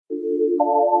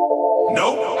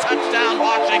Nope. Touchdown,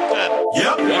 Washington.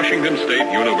 Yep. Washington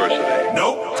State University.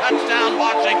 Nope. Touchdown,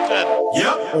 Washington.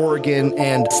 Yep. Oregon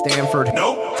and Stanford.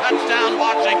 Nope. Touchdown,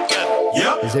 Washington.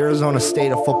 Yep. Is Arizona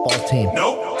State a football team?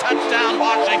 Nope. Touchdown,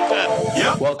 Washington.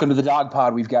 Yep. Welcome to the Dog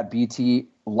Pod. We've got BT,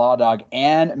 Law Dog,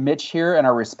 and Mitch here in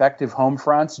our respective home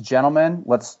fronts. Gentlemen,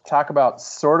 let's talk about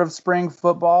sort of spring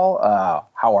football.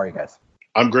 How are you guys?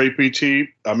 I'm great, BT.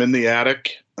 I'm in the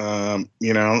attic.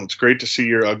 It's great to see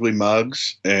your ugly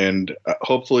mugs, and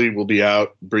hopefully we'll be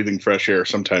out breathing fresh air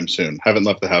sometime soon. Haven't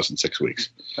left the house in 6 weeks.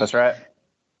 That's right.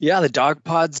 Yeah, the Dog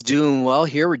Pod's doing well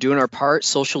here. We're doing our part,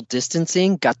 social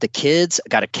distancing. Got the kids.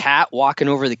 Got a cat walking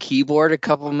over the keyboard a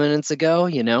couple minutes ago.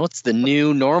 You know, it's the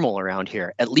new normal around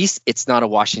here. At least it's not a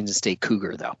Washington State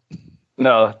Cougar, though.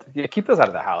 No, keep those out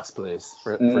of the house, please,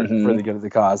 for the good of the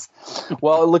cause.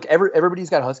 Well, look,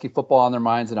 everybody's got Husky football on their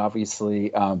minds, and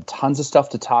obviously tons of stuff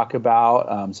to talk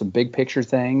about, some big picture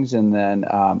things, and then,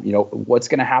 what's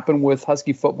going to happen with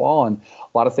Husky football and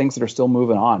a lot of things that are still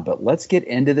moving on. But let's get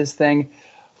into this thing.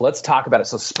 Let's talk about it.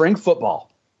 So spring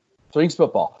football,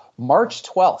 March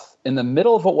 12th, in the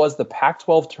middle of what was the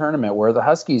Pac-12 tournament where the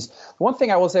Huskies, the one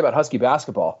thing I will say about Husky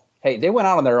basketball, hey, they went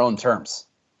out on their own terms.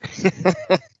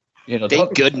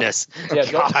 Thank goodness. Yeah,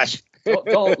 gosh.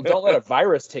 Don't let a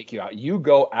virus take you out. You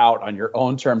go out on your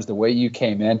own terms the way you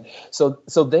came in. So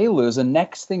they lose. And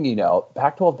next thing you know,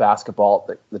 Pac-12 basketball,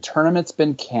 the tournament's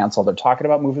been canceled. They're talking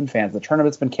about moving fans. The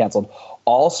tournament's been canceled.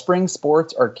 All spring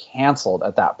sports are canceled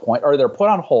at that point, or they're put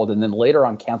on hold and then later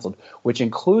on canceled, which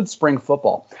includes spring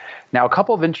football. Now, a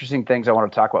couple of interesting things I want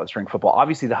to talk about with spring football.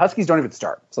 Obviously, the Huskies don't even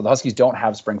start. So the Huskies don't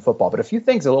have spring football. But a few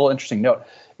things, a little interesting note.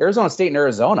 Arizona State and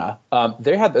Arizona,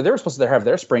 they were supposed to have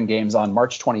their spring games on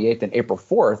March 28th and April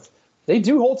 4th. They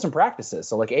do hold some practices.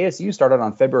 So like ASU started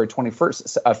on February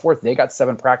 4th. They got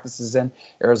 7 practices in.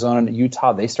 Arizona and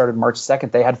Utah, they started March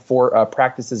 2nd. They had 4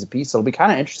 practices apiece. So it'll be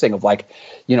kind of interesting of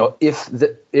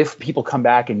if people come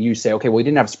back and you say, okay, well, we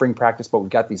didn't have spring practice, but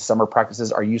we've got these summer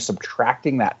practices. Are you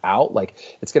subtracting that out?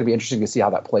 Like, it's going to be interesting to see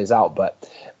how that plays out. But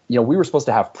we were supposed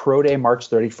to have Pro Day March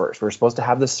 31st. We were supposed to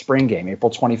have the spring game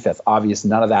April 25th. Obviously,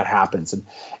 none of that happens.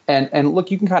 And look,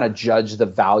 you can kind of judge the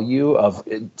value of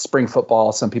spring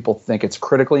football. Some people think it's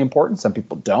critically important. Some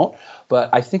people don't. But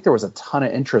I think there was a ton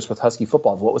of interest with Husky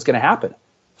football of what was going to happen.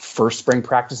 First spring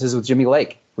practices with Jimmy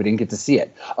Lake. We didn't get to see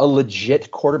it. A legit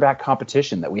quarterback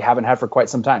competition that we haven't had for quite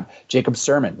some time. Jacob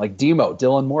Sermon, like Demo,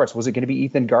 Dylan Morris. Was it going to be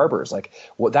Ethan Garbers? Like,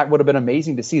 that would have been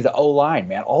amazing to see. The O-line,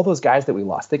 man. All those guys that we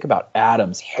lost. Think about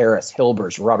Adams, Harris,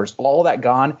 Hilbers, Roberts, all that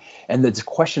gone. And there's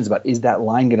questions about, is that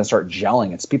line going to start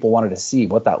gelling? It's people wanted to see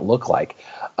what that looked like.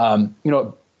 Think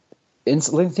about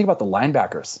the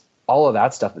linebackers. All of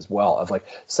that stuff as well. Of like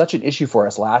such an issue for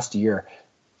us last year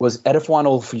was Edefwan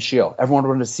Olufisio. Everyone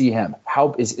wanted to see him.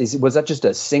 Was that just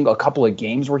a couple of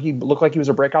games where he looked like he was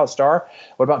a breakout star?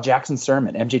 What about Jackson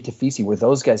Sermon, MJ Tafisi? Were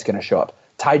those guys going to show up?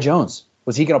 Ty Jones,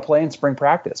 was he going to play in spring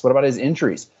practice? What about his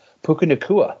injuries? Puka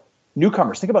Nacua.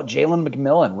 Newcomers, think about Jalen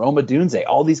McMillan, Roma Dunze,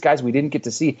 all these guys we didn't get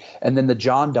to see. And then the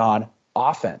John Don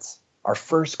offense, our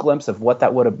first glimpse of what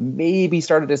that would have maybe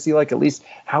started to see, like at least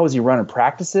how is he running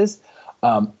practices?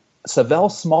 Savell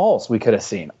Smalls we could have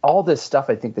seen. All this stuff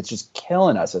I think that's just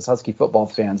killing us as Husky football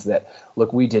fans that,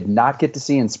 look, we did not get to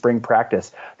see in spring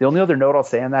practice. The only other note I'll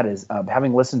say on that is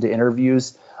having listened to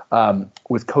interviews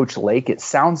with Coach Lake, it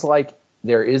sounds like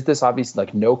there is this obviously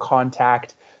like no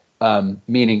contact,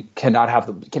 meaning can't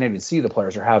even see the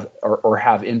players or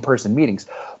have in-person meetings,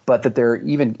 but that they're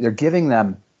giving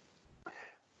them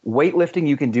weightlifting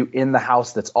you can do in the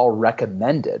house that's all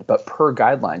recommended, but per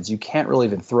guidelines, you can't really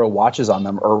even throw watches on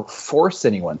them or force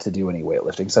anyone to do any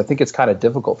weightlifting. So I think it's kind of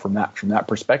difficult from that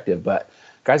perspective. But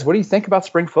guys, what do you think about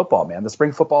spring football, man? The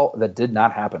spring football that did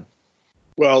not happen.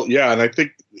 Well, yeah, and I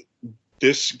think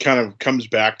this kind of comes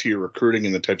back to your recruiting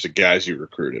and the types of guys you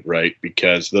recruited, right?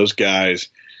 Because those guys,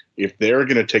 if they're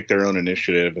going to take their own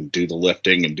initiative and do the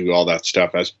lifting and do all that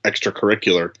stuff as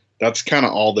extracurricular, that's kind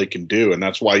of all they can do. And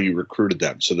that's why you recruited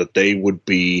them, so that they would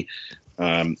be,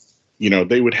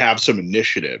 they would have some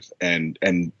initiative. And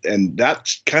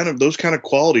that's kind of those kind of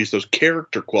qualities, those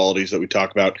character qualities that we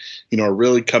talk about, are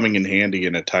really coming in handy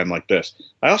in a time like this.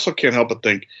 I also can't help but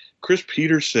think Chris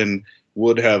Peterson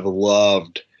would have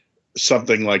loved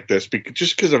something like this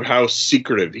because of how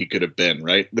secretive he could have been,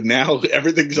 right? But now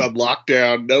everything's on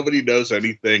lockdown. Nobody knows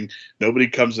anything. Nobody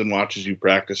comes and watches you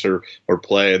practice or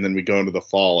play. And then we go into the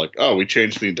fall like, oh, we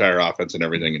changed the entire offense and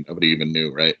everything, and nobody even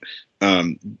knew, right?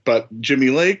 But Jimmy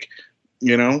Lake,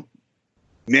 now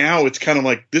it's kind of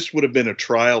like this would have been a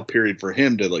trial period for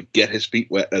him to like get his feet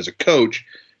wet as a coach.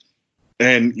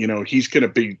 And, he's going to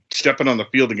be stepping on the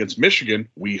field against Michigan,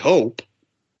 we hope,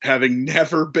 having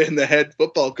never been the head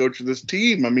football coach of this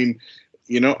team. I mean,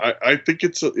 I think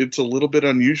it's a little bit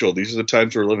unusual. These are the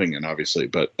times we're living in, obviously,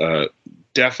 but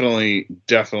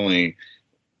definitely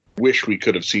wish we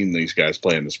could have seen these guys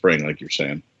play in the spring, like you're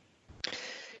saying.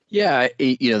 Yeah,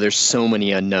 there's so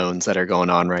many unknowns that are going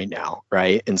on right now,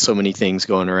 right? And so many things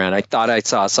going around. I thought I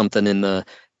saw something in the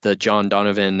John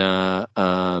Donovan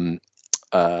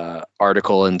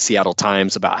article in Seattle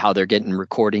Times about how they're getting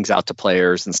recordings out to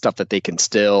players and stuff that they can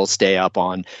still stay up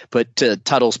on. But to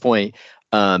Tuttle's point,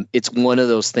 it's one of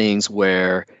those things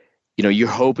where you're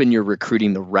hoping you're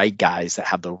recruiting the right guys that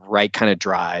have the right kind of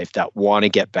drive, that want to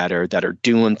get better, that are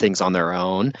doing things on their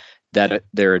own, that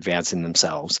they're advancing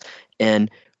themselves.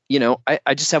 And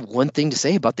I just have one thing to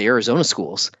say about the Arizona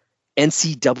schools: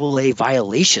 NCAA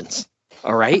violations.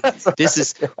 All right. This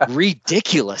is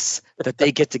ridiculous that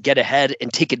they get ahead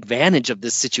and take advantage of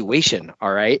this situation.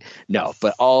 All right. No,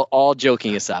 but all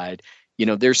joking aside,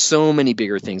 there's so many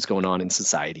bigger things going on in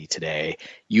society today.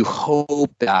 You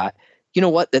hope that,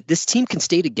 that this team can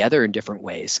stay together in different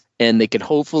ways, and they can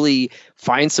hopefully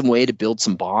find some way to build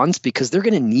some bonds, because they're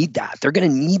going to need that. They're going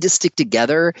to need to stick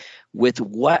together with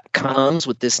what comes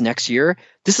with this next year.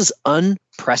 This is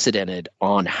unprecedented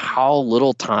on how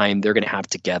little time they're going to have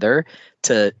together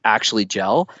to actually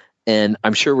gel. And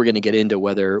I'm sure we're going to get into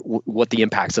what the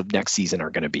impacts of next season are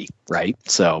going to be. Right.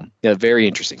 So very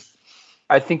interesting.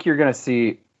 I think you're going to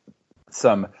see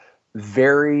some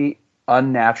very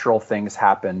unnatural things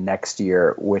happen next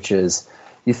year, which is,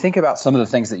 you think about some of the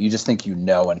things that you just think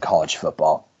in college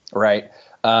football, right?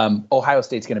 Ohio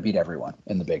State's going to beat everyone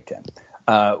in the Big Ten.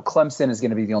 Clemson is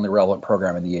going to be the only relevant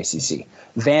program in the ACC.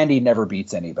 Vandy never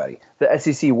beats anybody. The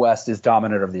SEC West is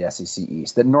dominant of the SEC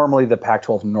East. That normally the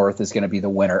Pac-12 North is going to be the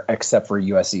winner, except for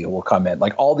USC, who will come in.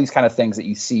 Like all these kind of things that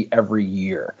you see every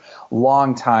year.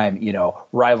 Long time,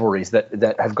 rivalries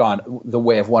that have gone the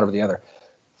way of one or the other.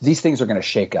 These things are going to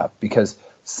shake up, because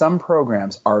some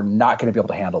programs are not going to be able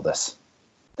to handle this.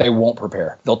 They won't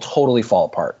prepare. They'll totally fall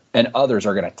apart, and others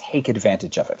are going to take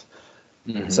advantage of it.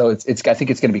 Mm-hmm. So I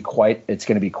think it's going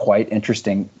to be quite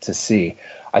interesting to see.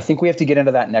 I think we have to get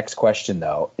into that next question,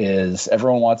 though. Is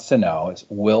everyone wants to know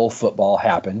will football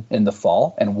happen in the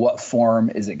fall, and what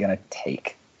form is it going to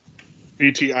take?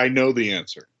 BT, I know the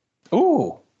answer.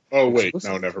 Ooh. Oh wait,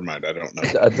 no, never mind. I don't know.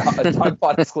 a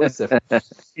Dawg exclusive.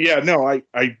 Yeah, no,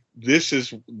 this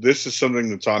is something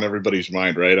that's on everybody's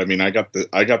mind, right? I mean, I got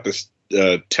this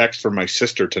text from my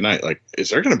sister tonight. Like, is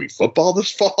there going to be football this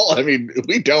fall? I mean,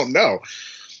 we don't know.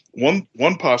 One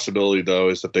possibility, though,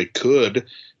 is that they could,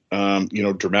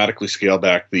 dramatically scale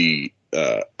back the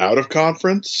out of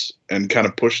conference and kind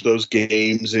of push those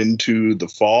games into the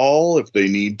fall if they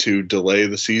need to delay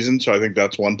the season. So I think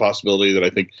that's one possibility that I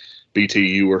think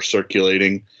BTU were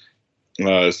circulating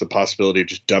is the possibility of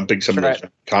just dumping some of those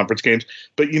conference games.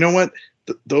 But you know what?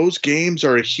 Those games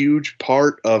are a huge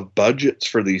part of budgets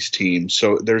for these teams.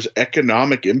 So there's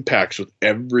economic impacts with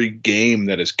every game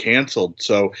that is canceled.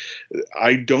 So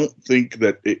I don't think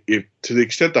that if to the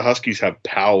extent the Huskies have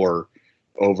power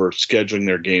over scheduling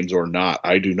their games or not,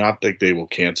 I do not think they will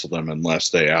cancel them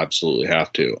unless they absolutely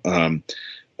have to.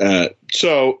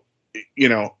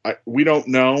 We don't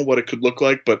know what it could look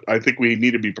like, but I think we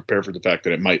need to be prepared for the fact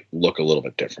that it might look a little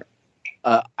bit different.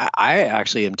 I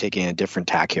actually am taking a different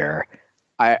tack here.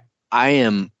 I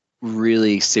am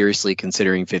really seriously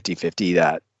considering 50-50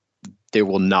 that there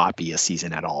will not be a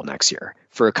season at all next year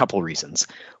for a couple reasons.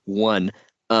 One,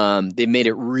 they made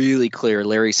it really clear.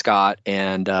 Larry Scott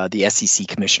and the SEC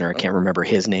commissioner, I can't remember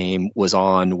his name, was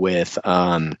on with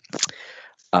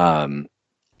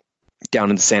down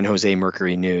in the San Jose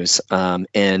Mercury News,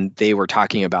 and they were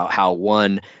talking about how,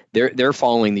 one, they're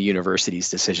following the university's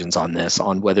decisions on this,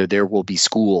 on whether there will be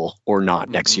school or not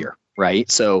next year, right?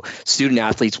 So student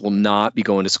athletes will not be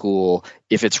going to school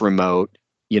if it's remote,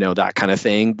 that kind of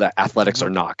thing. The athletics are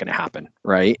not going to happen,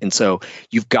 right? And so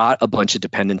you've got a bunch of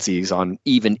dependencies on,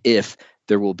 even if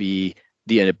there will be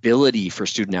the ability for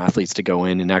student athletes to go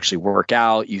in and actually work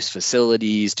out, use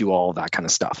facilities, do all of that kind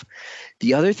of stuff.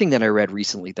 The other thing that I read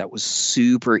recently that was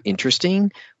super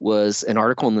interesting was an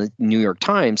article in the New York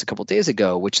Times a couple of days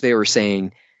ago, which they were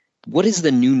saying, what is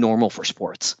the new normal for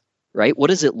sports, right? What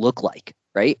does it look like,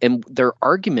 right? And their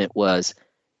argument was,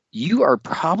 you are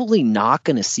probably not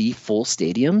going to see full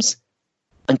stadiums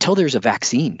until there's a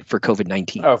vaccine for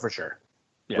COVID-19. Oh, for sure.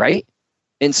 Yeah. Right?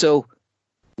 And so,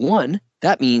 one,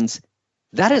 that means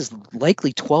that is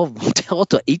likely 12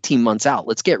 to 18 months out.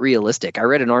 Let's get realistic. I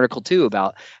read an article too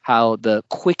about how the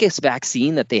quickest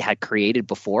vaccine that they had created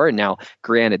before, and now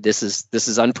granted, this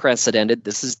is unprecedented,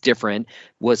 this is different,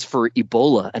 was for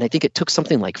Ebola. And I think it took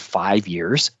something like 5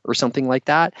 years or something like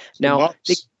that. Now,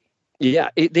 Yeah,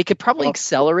 they could probably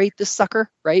accelerate this sucker,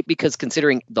 right? Because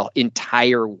considering the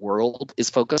entire world is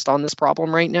focused on this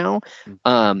problem right now.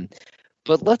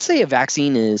 But let's say a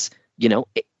vaccine is,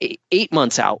 8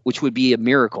 months out, which would be a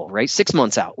miracle, right? 6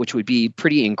 months out, which would be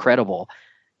pretty incredible.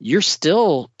 You're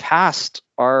still past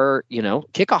our,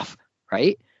 kickoff,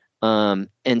 right?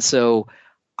 And so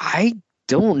I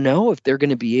don't know if they're going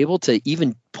to be able to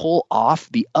even pull off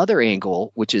the other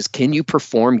angle, which is, can you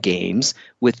perform games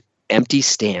with empty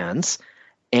stands?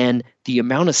 And the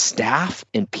amount of staff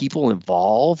and people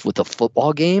involved with a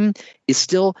football game is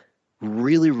still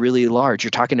really, really large.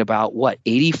 You're talking about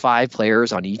 85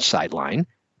 players on each sideline,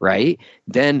 right?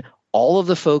 Then all of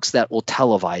the folks that will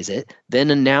televise it,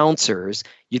 then announcers.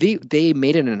 They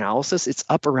made an analysis. It's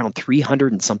up around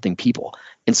 300 and something people.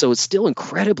 And so it's still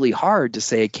incredibly hard to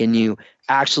say, can you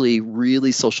actually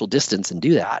really social distance and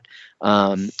do that,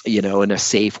 in a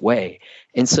safe way?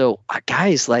 And so,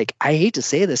 guys, I hate to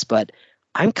say this, but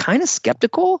I'm kind of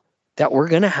skeptical that we're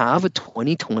going to have a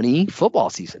 2020 football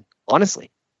season, honestly.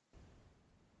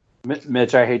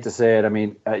 Mitch, I hate to say it. I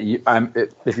mean,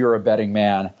 if you're a betting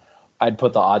man, I'd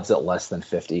put the odds at less than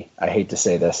 50. I hate to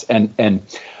say this. And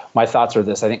my thoughts are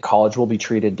this. I think college will be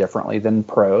treated differently than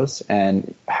pros.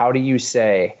 And how do you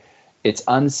say it's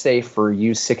unsafe for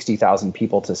you 60,000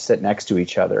 people to sit next to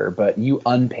each other, but you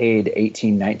unpaid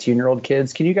 18, 19-year-old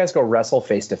kids, can you guys go wrestle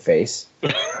face to face?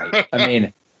 I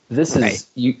mean, this is,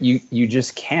 you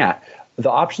just can't.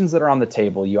 The options that are on the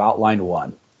table, you outlined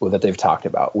one that they've talked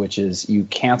about, which is you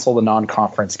cancel the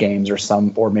non-conference games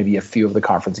or maybe a few of the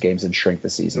conference games and shrink the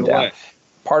season down.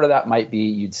 Part of that might be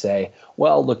you'd say,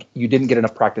 well, look, you didn't get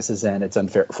enough practices in. It's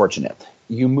unfortunate.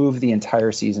 You move the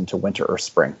entire season to winter or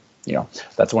spring.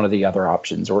 That's one of the other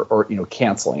options, or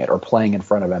canceling it or playing in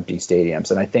front of empty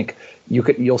stadiums. And I think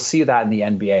you'll see that in the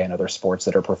NBA and other sports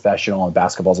that are professional, and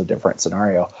basketball's a different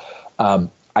scenario.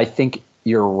 I think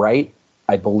you're right.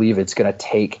 I believe it's going to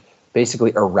take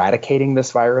basically eradicating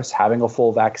this virus, having a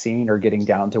full vaccine, or getting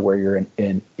down to where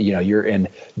you're in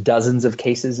dozens of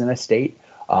cases in a state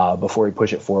before we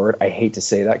push it forward. I hate to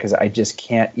say that because I just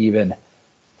can't even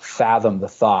fathom the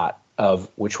thought of,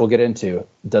 which we'll get into,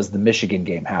 does the Michigan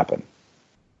game happen?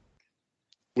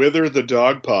 Wither the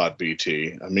dog pod,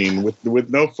 BT. I mean, with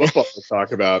no football to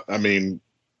talk about. I mean,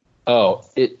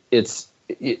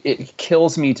 it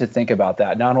kills me to think about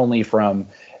that. Not only from,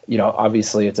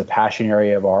 obviously it's a passion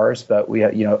area of ours, but we,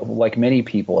 like many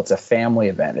people, it's a family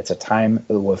event. It's a time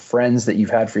with friends that you've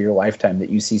had for your lifetime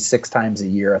that you see 6 times a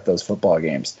year at those football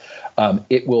games.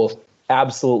 It will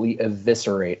absolutely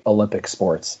eviscerate Olympic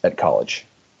sports at college.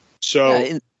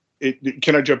 So,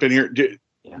 can I jump in here?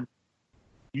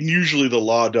 Usually, the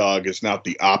law dog is not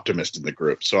the optimist in the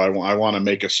group, so I want to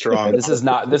make a strong. This is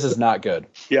not good.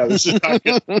 Yeah, this is not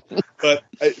good.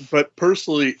 But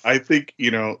personally, I think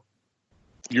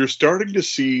you're starting to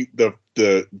see the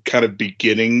kind of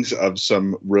beginnings of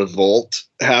some revolt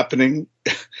happening.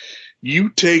 You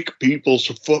take people's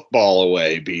football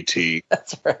away, BT.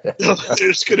 That's right.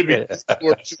 There's going to be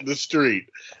sports in the street.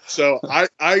 So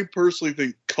I personally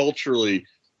think culturally,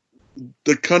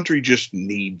 the country just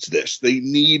needs this. They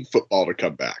need football to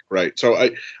come back, right? So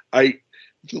I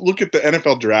look at the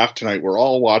NFL draft tonight. We're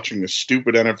all watching the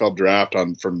stupid NFL draft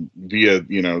via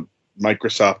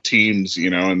Microsoft Teams,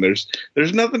 and there's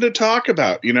nothing to talk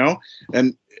about,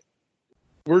 and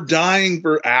we're dying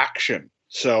for action.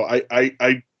 So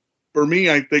for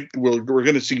me, I think we're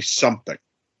going to see something.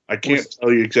 I can't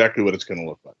tell you exactly what it's going to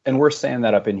look like. And we're saying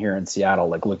that up in here in Seattle.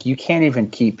 Look, you can't even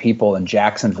keep people in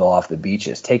Jacksonville off the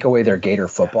beaches. Take away their Gator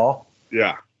football.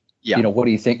 Yeah. What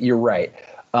do you think? You're right.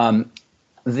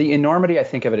 The enormity, I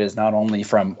think, of it is not only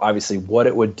from obviously what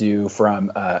it would do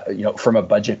from a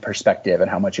budget perspective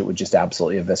and how much it would just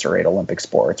absolutely eviscerate Olympic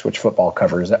sports, which football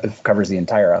covers the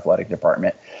entire athletic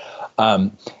department.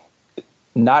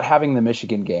 Not having the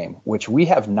Michigan game, which we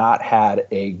have not had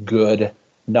a good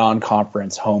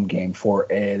non-conference home game for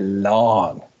a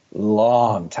long,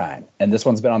 long time. And this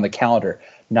one's been on the calendar,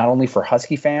 not only for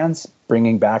Husky fans,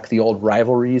 bringing back the old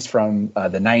rivalries from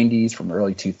the 90s, from the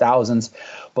early 2000s,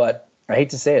 but I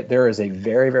hate to say it, there is a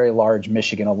very, very large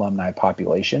Michigan alumni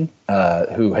population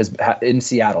who has in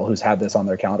Seattle who's had this on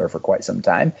their calendar for quite some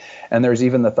time. And there's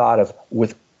even the thought of,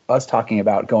 with us talking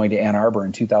about going to Ann Arbor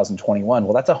in 2021,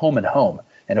 well, that's a home and home.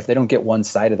 And if they don't get one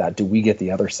side of that, do we get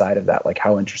the other side of that? Like,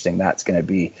 how interesting that's going to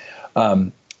be.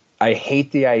 I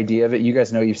hate the idea of it. You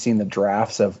guys know, you've seen the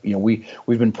drafts of, we've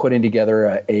been putting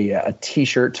together a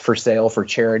T-shirt for sale for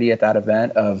charity at that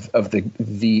event of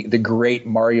the great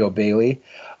Mario Bailey,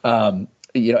 and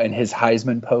his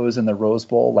Heisman pose in the Rose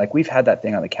Bowl. Like, we've had that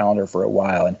thing on the calendar for a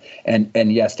while.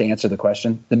 And yes, to answer the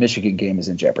question, the Michigan game is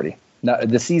in jeopardy. Not,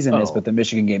 the season is, but the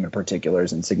Michigan game in particular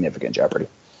is in significant jeopardy.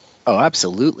 Oh,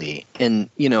 absolutely. And,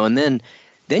 and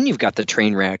then you've got the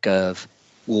train wreck of,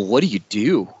 well, what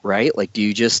do? Right? Like, do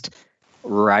you just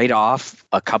write off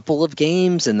a couple of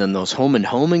games and then those home and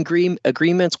home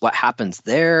agreements? What happens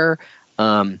there?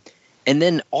 And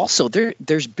then also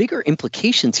there's bigger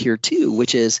implications here too,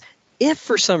 which is if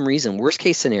for some reason, worst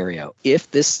case scenario,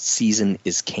 if this season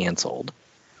is canceled,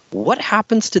 what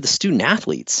happens to the student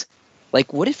athletes?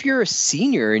 Like, what if you're a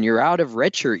senior and you're out of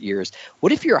redshirt years?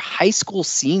 What if you're a high school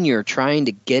senior trying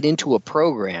to get into a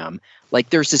program? Like,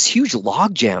 there's this huge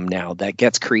logjam now that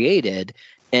gets created,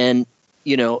 and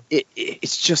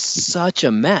it's just such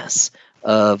a mess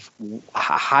of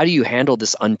how do you handle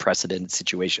this unprecedented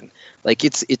situation? Like,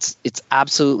 it's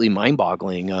absolutely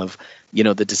mind-boggling of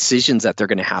the decisions that they're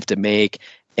going to have to make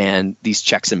and these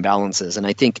checks and balances. And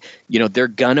I think they're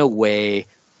gonna weigh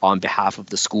on behalf of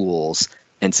the schools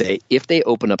and say, if they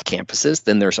open up campuses,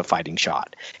 then there's a fighting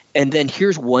shot. And then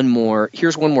here's one more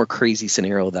crazy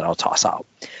scenario that I'll toss out.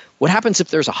 What happens if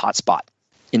there's a hot spot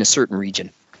in a certain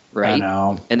region, right? I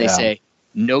know. And they say,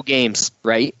 no games,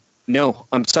 right? No,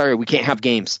 I'm sorry, we can't have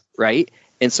games, right?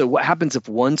 And so what happens if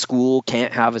one school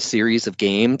can't have a series of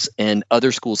games and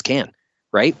other schools can,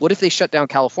 right? What if they shut down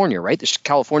California, right? The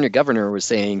California governor was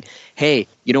saying, hey,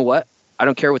 you know what? I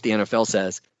don't care what the NFL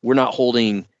says. We're not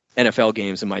holding NFL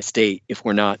games in my state if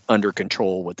we're not under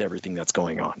control with everything that's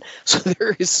going on. So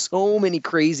there is so many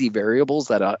crazy variables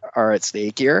that are at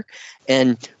stake here.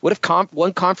 And what if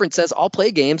one conference says I'll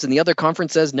play games and the other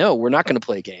conference says no, we're not going to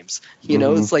play games?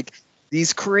 It's like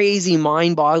these crazy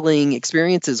mind-boggling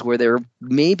experiences where there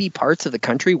may be parts of the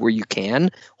country where you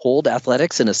can hold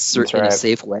athletics in a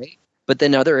safe way, but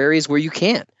then other areas where you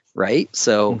can't, right?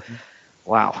 So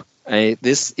wow,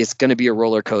 this is going to be a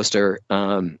roller coaster.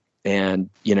 And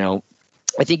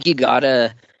I think you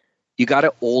gotta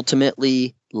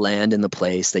ultimately land in the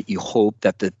place that you hope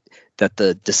that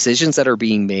the decisions that are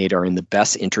being made are in the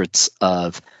best interests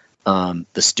of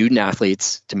the student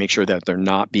athletes to make sure that they're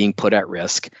not being put at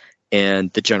risk,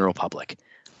 and the general public.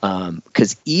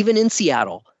 Because even in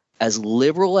Seattle, as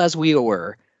liberal as we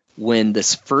were when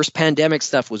this first pandemic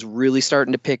stuff was really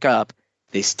starting to pick up,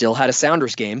 they still had a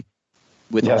Sounders game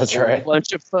with a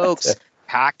bunch of folks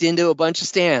packed into a bunch of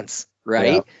stands,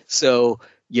 right? Yeah. So,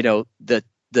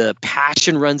 the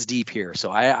passion runs deep here. So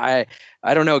I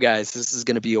don't know, guys. This is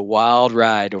going to be a wild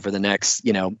ride over the next,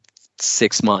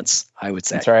 6 months, I would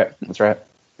say. That's right.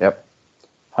 Yep.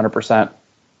 100%.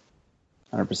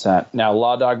 100%. Now,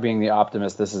 Law Dog being the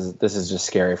optimist, this is just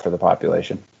scary for the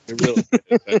population. It really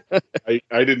is.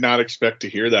 I did not expect to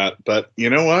hear that, but you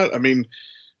know what? I mean,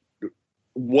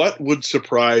 what would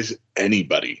surprise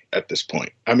anybody at this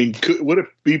point? I mean, would it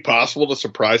be possible to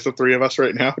surprise the three of us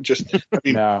right now?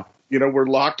 No. We're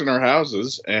locked in our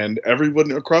houses, and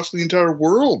everyone across the entire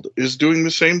world is doing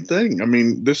the same thing. I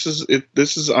mean, this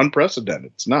is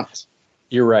unprecedented. It's nuts.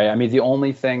 You're right. I mean, the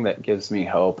only thing that gives me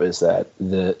hope is that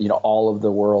all of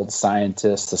the world's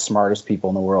scientists, the smartest people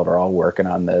in the world, are all working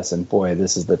on this. And boy,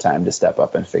 this is the time to step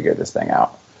up and figure this thing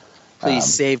out. Please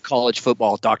save college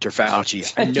football, Dr.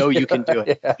 Fauci. I know you can do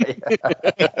it.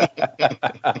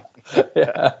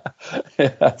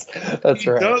 That's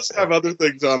right. He does have other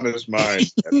things on his mind.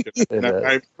 And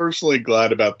I'm personally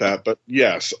glad about that. But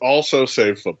yes, also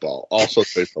save football.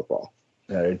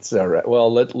 It's so right.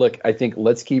 Well, look. I think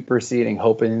let's keep proceeding,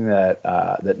 hoping that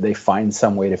that they find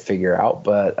some way to figure out.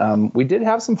 But we did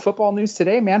have some football news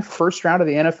today, man. First round of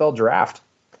the NFL draft.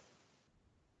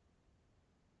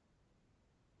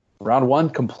 Round one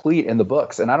complete in the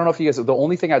books. And I don't know if you guys, the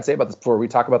only thing I'd say about this before we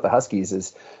talk about the Huskies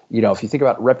is, if you think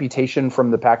about reputation from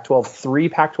the Pac-12, 3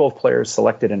 Pac-12 players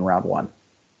selected in round one.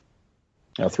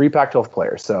 3 Pac-12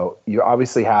 players. So you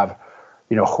obviously have,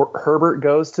 Herbert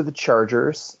goes to the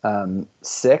Chargers,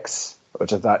 6,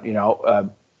 which I thought,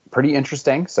 pretty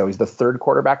interesting. So he's the 3rd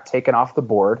quarterback taken off the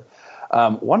board.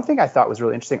 One thing I thought was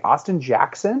really interesting, Austin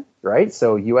Jackson, right?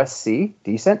 So USC,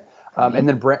 decent. And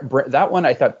then that one,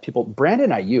 I thought Brandon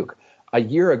Ayuk, a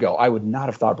year ago, I would not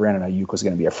have thought Brandon Ayuk was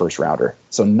going to be a first rounder.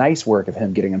 So nice work of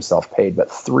him getting himself paid,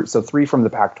 but 3 from the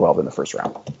Pac-12 in the first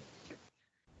round.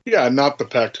 Yeah, not the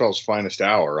Pac-12's finest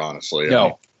hour, honestly.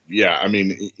 No.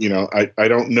 I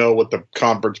don't know what the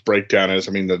conference breakdown is.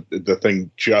 I mean, the thing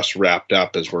just wrapped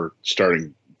up as we're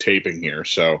starting taping here.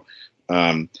 So,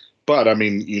 but I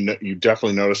mean, you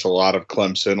definitely notice a lot of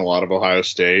Clemson, a lot of Ohio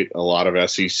State, a lot of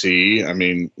SEC. I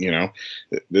mean,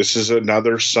 this is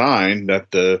another sign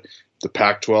that the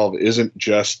Pac-12 isn't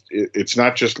just, it's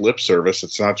not just lip service.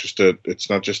 It's not just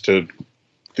a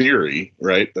theory,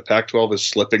 right? The Pac-12 is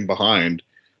slipping behind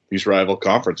these rival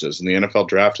conferences, and the NFL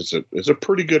draft is a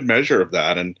pretty good measure of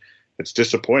that. And it's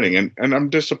disappointing. And I'm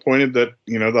disappointed that,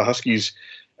 the Huskies,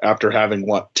 after having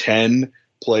 10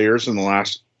 players in the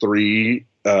last 3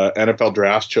 NFL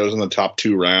drafts chosen the top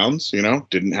 2 rounds,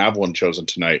 didn't have one chosen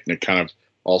tonight. And it kind of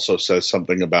also says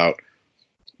something about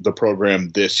the program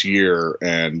this year,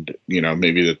 and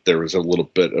maybe that there was a little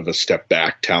bit of a step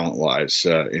back talent wise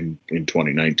in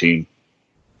 2019.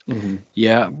 Mm-hmm.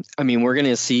 Yeah, I mean, we're going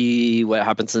to see what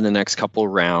happens in the next couple of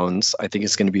rounds. I think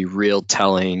it's going to be real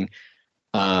telling.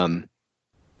 Yeah,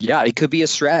 it could be a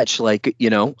stretch. Like,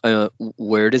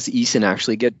 where does Eason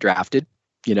actually get drafted?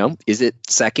 Is it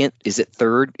second? Is it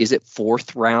third? Is it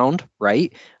fourth round?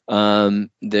 Right?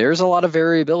 There's a lot of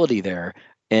variability there.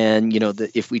 And,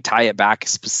 if we tie it back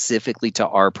specifically to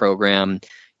our program,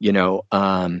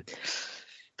 the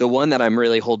one that I'm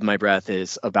really holding my breath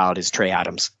is Trey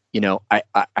Adams. I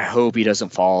hope he doesn't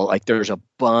fall. Like, there's a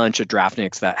bunch of draft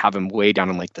nicks that have him way down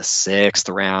in like the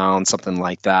 6th round, something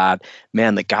like that.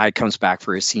 Man, the guy comes back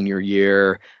for his senior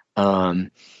year. Had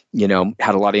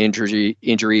a lot of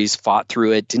injuries, fought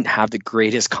through it, didn't have the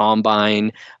greatest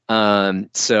combine.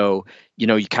 So,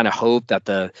 you kind of hope that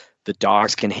the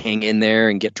Dogs can hang in there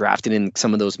and get drafted in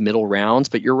some of those middle rounds.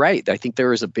 But you're right. I think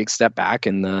there is a big step back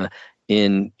in the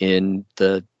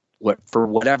for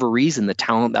whatever reason, the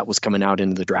talent that was coming out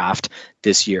into the draft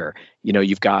this year.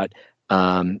 You've got,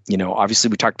 obviously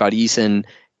we talked about Eason,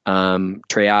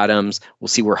 Trey Adams. We'll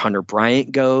see where Hunter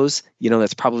Bryant goes.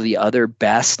 That's probably the other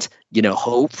best,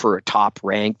 hope for a top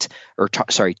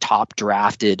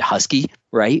drafted Husky,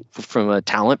 right? From a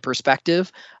talent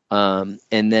perspective. And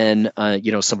then,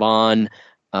 Savon,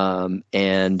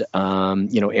 and,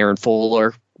 Aaron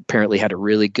Fuller apparently had a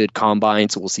really good combine.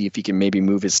 So we'll see if he can maybe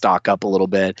move his stock up a little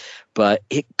bit, but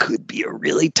it could be a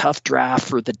really tough draft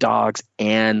for the Dogs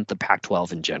and the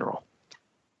Pac-12 in general.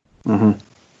 Mm-hmm.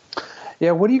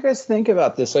 Yeah, what do you guys think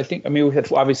about this? we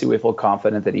feel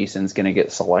confident that Eason's going to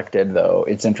get selected, though.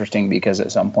 It's interesting because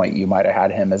at some point you might have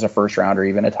had him as a first round or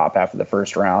even a top half of the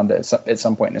first round at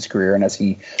some point in his career. And as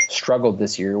he struggled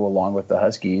this year along with the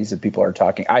Huskies, and people are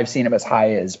talking, I've seen him as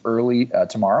high as early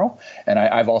tomorrow. And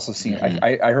I've also seen,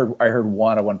 I heard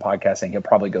one podcast saying he'll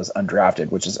probably goes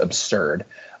undrafted, which is absurd.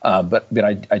 But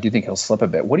I do think he'll slip a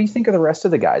bit. What do you think of the rest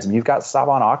of the guys? I mean, you've got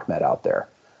Savon Ahmed out there.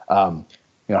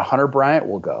 Hunter Bryant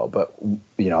will go, but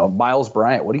Miles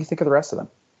Bryant. What do you think of the rest of them?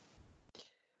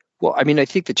 Well, I mean, I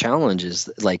think the challenge is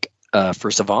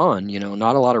for Savon,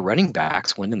 not a lot of running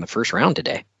backs went in the first round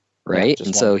today, right? Yeah,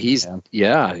 and so he's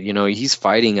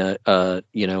fighting a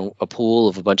pool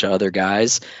of a bunch of other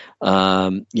guys.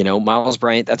 Miles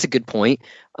Bryant, that's a good point.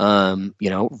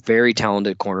 Very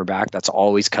talented cornerback. That's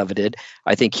always coveted.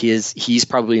 I think he's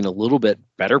probably in a little bit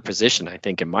better position, I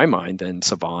think, in my mind, than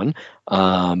Savon.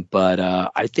 But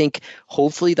I think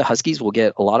hopefully the Huskies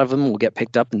a lot of them will get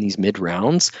picked up in these mid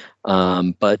rounds.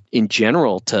 But in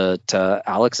general, to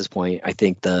Alex's point, I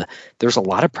think there's a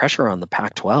lot of pressure on the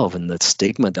Pac-12 and the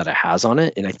stigma that it has on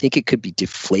it. And I think it could be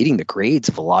deflating the grades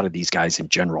of a lot of these guys in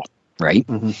general. Right.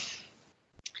 Mm-hmm.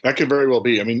 That could very well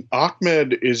be. I mean,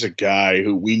 Ahmed is a guy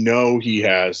who we know he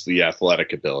has the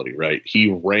athletic ability, right?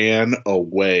 He ran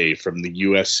away from the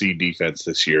USC defense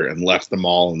this year and left them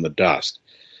all in the dust.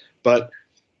 But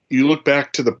you look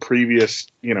back to the previous,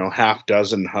 half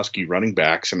dozen Husky running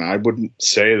backs, and I wouldn't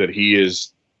say that he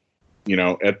is,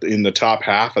 in the top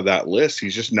half of that list.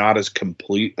 He's just not as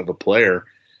complete of a player.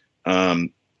 And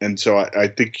so I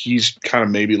think he's kind of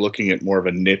maybe looking at more of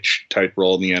a niche type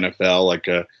role in the NFL, like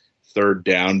a third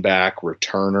down back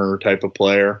returner type of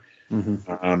player. Mm-hmm.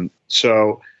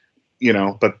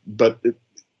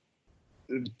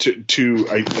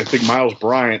 I think Miles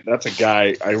Bryant, that's a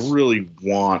guy I really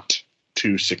want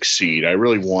to succeed. I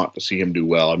really want to see him do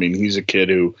well. I mean, he's a kid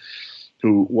who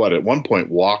at one point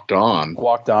walked on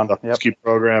the Husky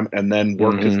program and then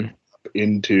worked his way up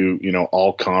into,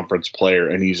 all conference player.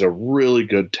 And he's a really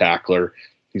good tackler.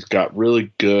 He's got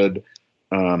really good,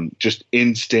 just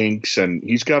instincts, and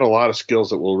he's got a lot of skills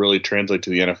that will really translate to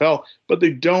the NFL, but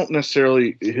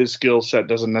his skill set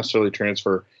doesn't necessarily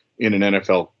transfer in an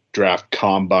NFL draft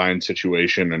combine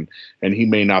situation. And he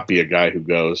may not be a guy who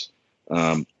goes,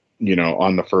 on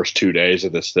the first 2 days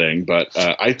of this thing, but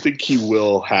I think he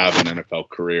will have an NFL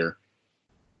career.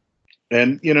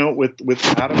 And, with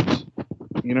Adams,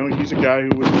 he's a guy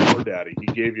who was a war daddy. He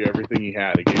gave you everything he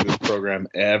had. He gave this program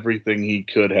everything he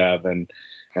could have. And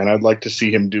I'd like to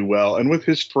see him do well. And with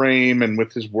his frame and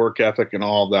with his work ethic and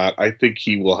all that, I think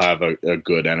he will have a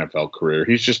good NFL career.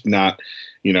 He's just not,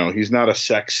 he's not a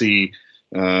sexy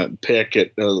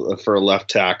pick for a left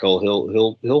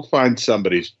tackle. He'll find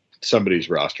somebody's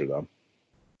roster though.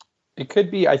 It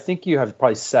could be. I think you have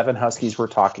probably 7 Huskies we're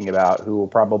talking about who will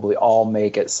probably all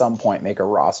at some point make a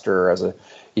roster as a,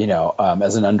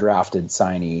 as an undrafted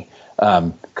signee.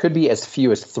 Could be as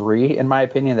few as 3, in my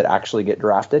opinion, that actually get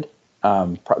drafted.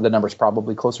 The number's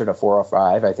probably closer to 4 or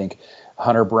 5. I think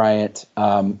Hunter Bryant,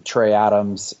 Trey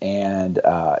Adams, and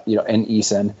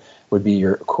Eason would be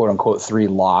your quote unquote 3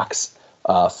 locks.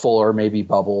 Fuller, maybe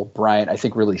Bubble. Bryant, I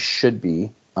think really should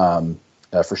be.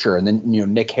 For sure. And then,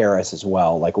 Nick Harris as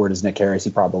well. Like, where does Nick Harris? He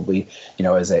probably,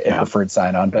 is a preferred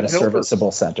sign-on, but a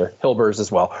serviceable center. Hilbers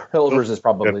as well. Hilbers is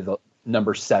probably the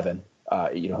number 7,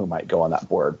 who might go on that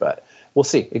board. But we'll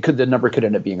see. The number could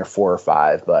end up being a 4 or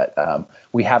 5, but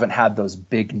we haven't had those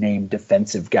big-name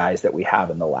defensive guys that we have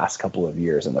in the last couple of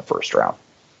years in the first round.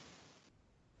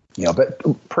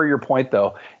 But per your point,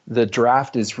 though, the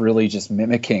draft is really just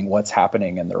mimicking what's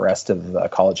happening in the rest of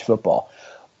college football.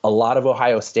 A lot of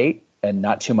Ohio State, and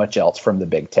not too much else from the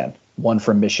Big Ten. 1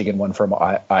 from Michigan, 1 from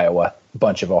Iowa,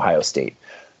 bunch of Ohio State.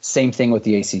 Same thing with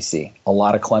the ACC. A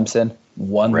lot of Clemson,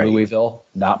 1 Louisville,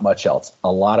 not much else.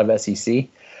 A lot of SEC,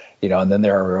 and then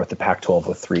there are with the Pac-12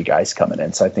 with 3 guys coming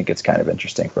in. So I think it's kind of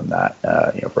interesting from that,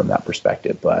 from that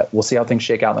perspective. But we'll see how things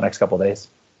shake out in the next couple of days.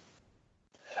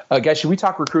 Guys, should we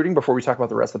talk recruiting before we talk about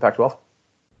the rest of the Pac-12?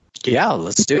 Yeah,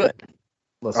 let's do it.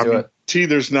 Let's do it. T,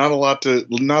 there's not a lot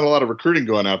of recruiting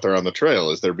going out there on the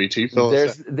trail, is there? BT, Phil?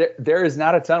 There is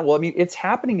not a ton. Well, I mean, it's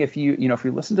happening if you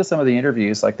listen to some of the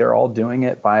interviews, like they're all doing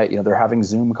it by they're having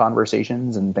Zoom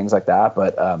conversations and things like that.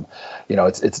 But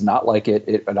it's not like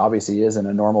it obviously is in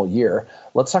a normal year.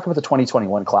 Let's talk about the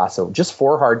 2021 class. So just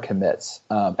 4 hard commits,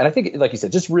 and I think, like you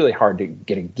said, just really hard to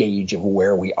get a gauge of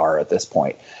where we are at this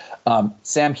point.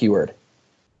 Sam Heward.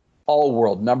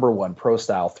 All-world, number 1, pro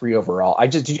style, 3 overall.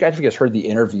 Did you guys heard the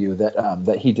interview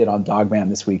that he did on Dogman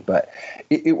this week? But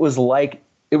it was like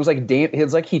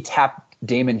he tapped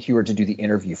Damon Heward to do the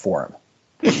interview for him.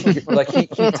 Like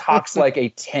he talks like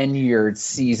a 10-year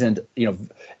seasoned,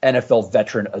 NFL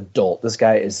veteran adult. This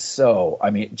guy is so,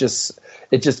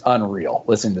 it's just unreal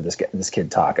listening to this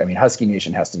kid talk. I mean, Husky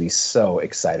Nation has to be so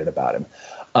excited about him.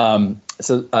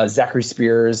 So Zachary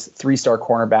Spears, 3-star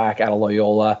cornerback out of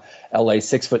Loyola, LA,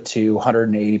 6'2",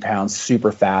 180 pounds,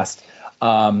 super fast.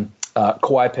 Kawhi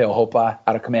Peohopa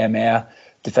out of Kamehameha,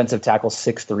 defensive tackle,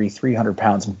 6'3", 300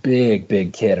 pounds,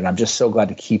 big kid. And I'm just so glad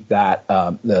to keep that,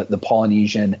 the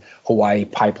Polynesian Hawaii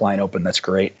pipeline open. That's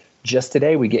great. Just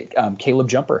today, we get Caleb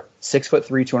Jumper, 6'3",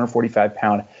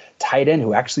 245-pound tight end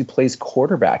who actually plays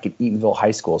quarterback at Eatonville High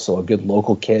School. So a good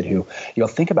local kid who,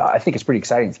 think about. I think it's pretty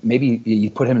exciting. Maybe you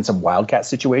put him in some Wildcat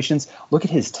situations. Look at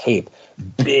his tape.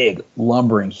 Big,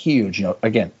 lumbering, huge.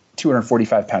 Again,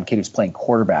 245-pound kid who's playing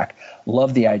quarterback.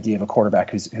 Love the idea of a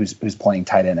quarterback who's playing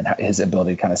tight end and his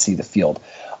ability to kind of see the field.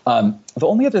 The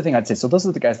only other thing I'd say, so those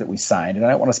are the guys that we signed, and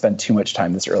I don't want to spend too much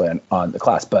time this early on the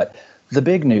class, but the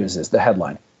big news is the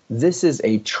headline. This is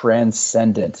a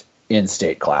transcendent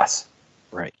in-state class.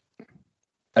 Right.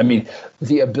 I mean,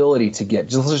 the ability to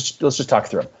get, let's just talk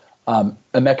through them.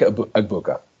 Emeka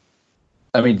Egbuka.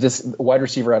 I mean, this wide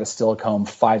receiver out of Steilacoom,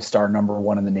 5-star, number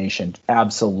 1 in the nation.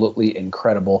 Absolutely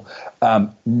incredible.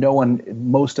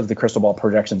 Most of the crystal ball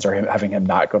projections are having him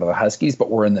not go to the Huskies, but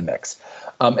we're in the mix.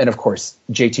 And of course,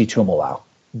 JT Tuimalau,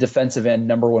 defensive end,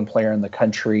 number 1 player in the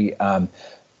country,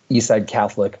 Eastside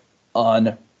Catholic,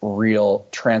 unreal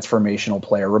transformational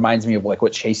player. Reminds me of like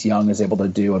what Chase Young is able to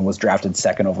do and was drafted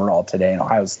 2nd overall today in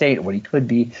Ohio State, what he could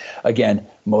be. Again,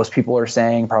 most people are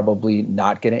saying probably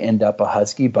not going to end up a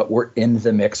Husky, but we're in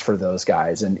the mix for those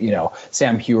guys. And,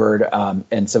 Sam Heward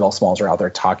and Savell Smalls are out there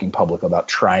talking public about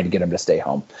trying to get him to stay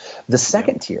home. The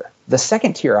second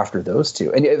tier after those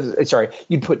two, and sorry,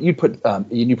 you'd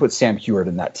put Sam Heward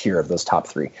in that tier of those top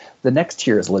 3. The next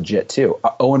tier is legit too.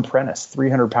 Owen Prentice,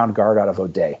 300-pound guard out of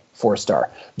O'Day,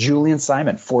 4-star. Julian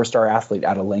Simon, 4-star athlete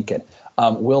out of Lincoln.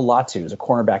 Will Latu is a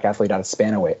cornerback athlete out of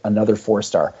Spanaway, another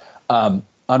 4-star.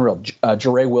 Unreal.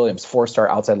 Jeray Williams, 4-star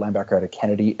outside linebacker out of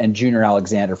Kennedy, and Junior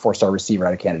Alexander, 4-star receiver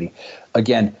out of Kennedy.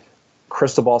 Again,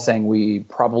 crystal ball saying we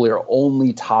probably are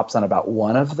only tops on about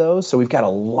 1 of those. So we've got a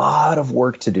lot of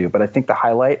work to do. But I think the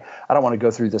highlight, I don't want to go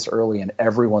through this early in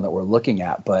everyone that we're looking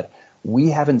at, but we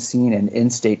haven't seen an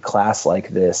in-state class like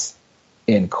this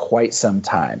in quite some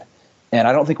time. And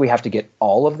I don't think we have to get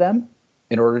all of them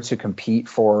in order to compete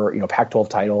for, Pac-12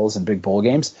 titles and big bowl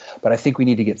games. But I think we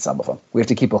need to get some of them. We have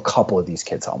to keep a couple of these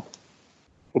kids home.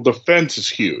 Well, defense is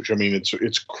huge. I mean,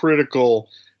 it's critical,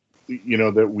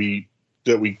 that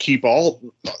we keep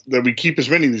as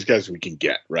many of these guys as we can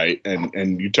get, right?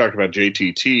 And you talk about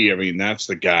JTT. I mean, that's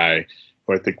the guy.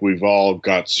 who I think we've all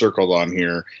got circled on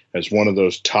here as one of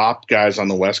those top guys on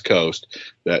the West Coast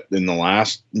that in the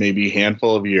last maybe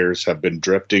handful of years have been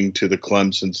drifting to the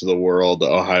Clemsons of the world, the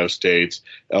Ohio States,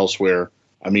 elsewhere.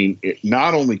 I mean,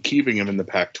 not only keeping him in the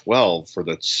Pac-12 for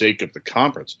the sake of the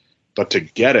conference, but to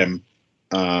get him,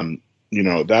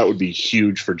 that would be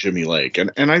huge for Jimmy Lake.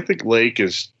 And I think Lake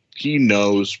he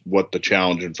knows what the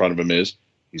challenge in front of him is.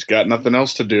 He's got nothing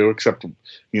else to do except,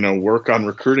 work on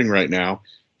recruiting right now.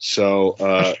 So,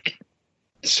 I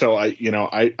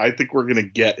think we're going to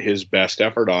get his best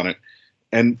effort on it.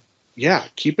 And yeah,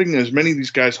 keeping as many of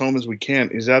these guys home as we can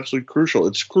is absolutely crucial.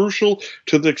 It's crucial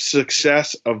to the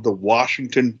success of the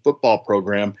Washington football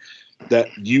program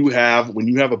that you have when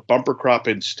you have a bumper crop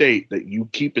in state, that you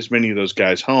keep as many of those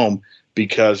guys home,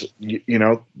 because,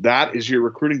 that is your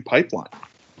recruiting pipeline.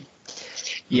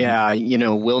 Yeah,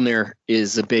 Wilner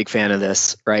is a big fan of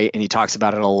this, right? And he talks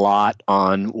about it a lot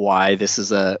on why this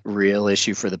is a real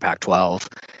issue for the Pac-12,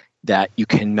 that you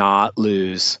cannot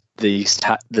lose this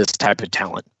type of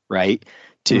talent, right,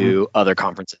 to other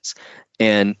conferences.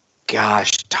 And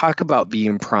gosh, talk about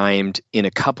being primed in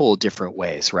a couple of different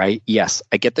ways, right? Yes,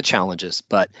 I get the challenges,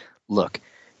 but look,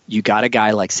 you got a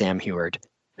guy like Sam Heward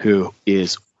who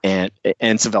is and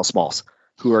Savell Smalls,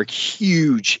 who are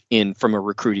huge from a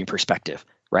recruiting perspective,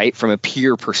 right? From a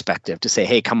peer perspective, to say,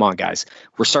 hey, come on, guys,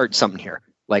 we're starting something here.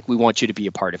 Like, we want you to be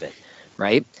a part of it,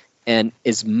 right? And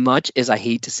as much as I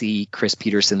hate to see Chris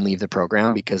Peterson leave the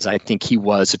program, because I think he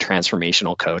was a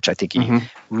transformational coach, I think he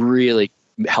really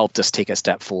helped us take a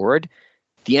step forward,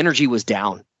 the energy was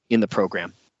down in the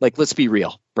program. Like, let's be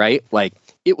real, right? Like,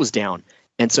 it was down.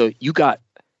 And so you got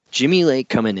Jimmy Lake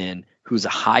coming in, who's a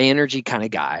high energy kind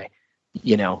of guy.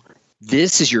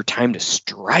 This is your time to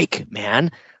strike,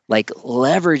 man. Like,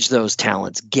 leverage those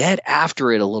talents, get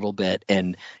after it a little bit,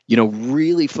 and,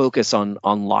 really focus on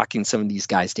locking some of these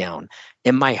guys down.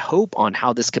 And my hope on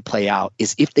how this could play out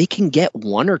is if they can get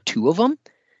one or two of them,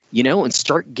 and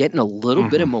start getting a little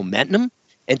bit of momentum,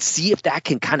 and see if that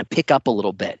can kind of pick up a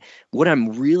little bit. What I'm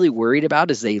really worried about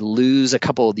is they lose a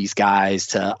couple of these guys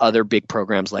to other big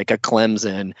programs like a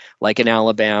Clemson, like an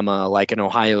Alabama, like an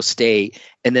Ohio State,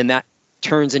 and then that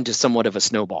turns into somewhat of a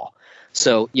snowball.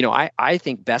 So, I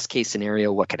think best case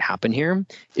scenario, what could happen here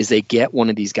is they get one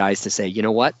of these guys to say, you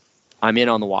know what, I'm in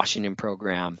on the Washington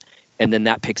program. And then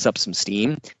that picks up some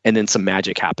steam, and then some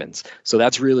magic happens. So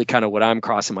that's really kind of what I'm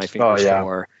crossing my fingers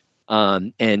for.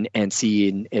 And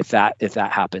seeing if that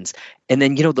happens. And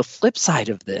then, the flip side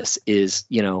of this is,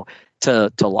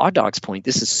 to Law Dog's point,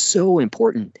 this is so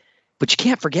important, but you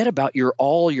can't forget about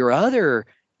all your other,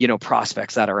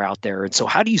 prospects that are out there. And so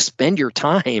how do you spend your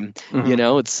time?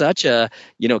 It's such a,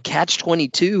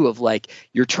 catch-22 of, like,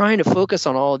 you're trying to focus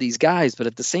on all of these guys, but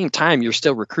at the same time, you're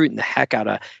still recruiting the heck out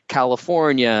of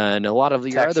California and a lot of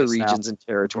your other regions and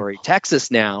territory.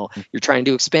 Texas now, you're trying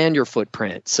to expand your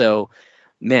footprint. So,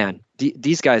 man,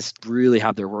 these guys really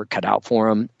have their work cut out for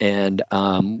them. And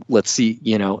let's see,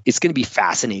 it's going to be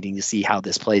fascinating to see how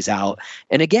this plays out.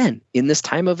 And again, in this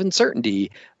time of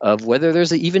uncertainty of whether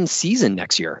there's an even season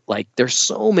next year, like, there's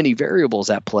so many variables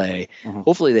at play.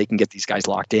 Hopefully they can get these guys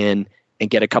locked in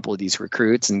and get a couple of these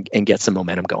recruits and get some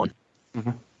momentum going.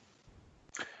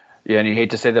 Yeah, and you hate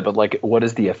to say that, but, like, what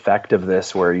is the effect of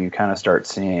this where you kind of start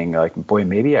seeing, like, boy,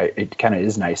 maybe it kind of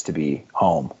is nice to be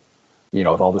home, with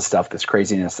all this stuff, this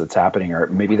craziness that's happening, or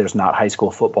maybe there's not high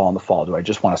school football in the fall. Do I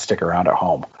just want to stick around at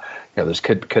home? There's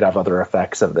could have other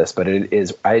effects of this, but it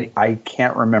is, I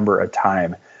can't remember a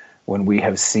time when we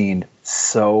have seen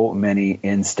so many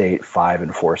in-state 5-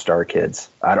 and 4-star kids.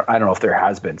 I don't know if there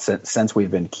has been since we've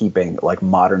been keeping, like,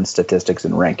 modern statistics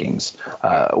and rankings.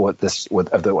 What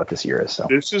this year is. So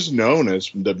this is known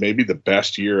as maybe the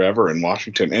best year ever in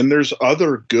Washington, and there's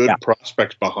other good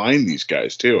prospects behind these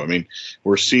guys too. I mean,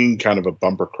 we're seeing kind of a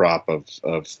bumper crop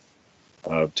of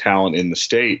talent in the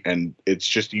state, and it's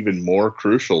just even more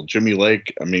crucial. Jimmy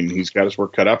Lake, I mean, he's got his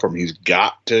work cut out for him. He's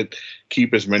got to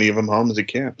keep as many of them home as he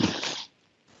can.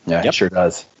 Yeah, It sure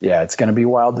does. Yeah, it's going to be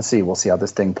wild to see. We'll see how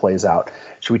this thing plays out.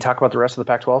 Should we talk about the rest of the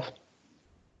Pac-12?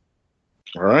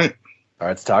 All right,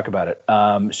 let's talk about it.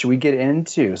 Should we get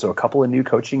into a couple of new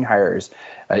coaching hires?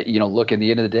 Look, at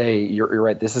the end of the day, you're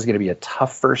right. This is going to be a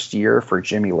tough first year for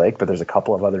Jimmy Lake, but there's a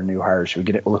couple of other new hires. Should we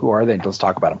get it? Who are they? Let's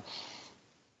talk about them.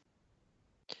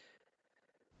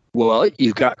 Well,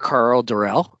 you've got Carl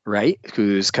Durrell, right,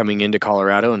 who's coming into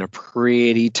Colorado in a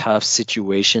pretty tough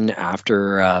situation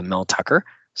after Mel Tucker.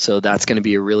 So that's going to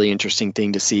be a really interesting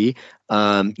thing to see.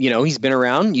 He's been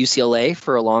around UCLA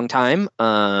for a long time.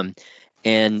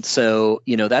 And so,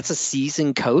 that's a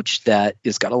seasoned coach that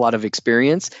has got a lot of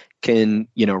experience, can,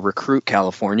 recruit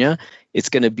California. It's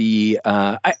going to be,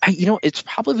 it's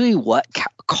probably what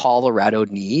Colorado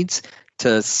needs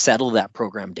to settle that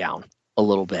program down a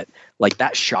little bit. Like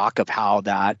that shock of how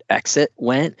that exit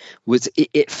went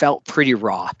it felt pretty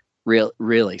raw,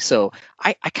 really. So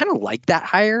I kind of like that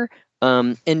hire.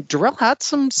 And Darrell had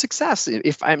some success.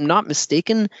 If I'm not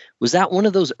mistaken, was that one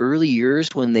of those early years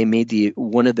when they made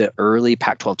one of the early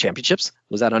Pac-12 championships?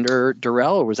 Was that under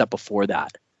Darrell or was that before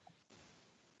that?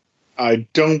 I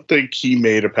don't think he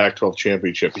made a Pac-12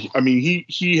 championship. I mean,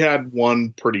 he had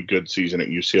one pretty good season at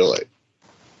UCLA,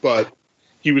 but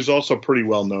he was also pretty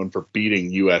well known for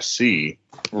beating USC.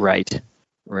 Right.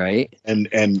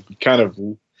 And kind of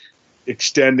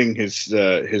extending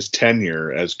his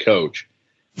tenure as coach.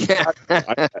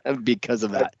 Because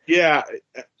of that. Yeah,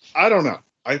 I don't know.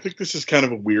 I think this is kind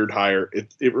of a weird hire.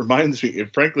 It reminds me,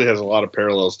 it frankly has a lot of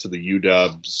parallels to the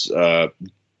UW's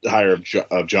hire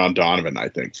of John Donovan, I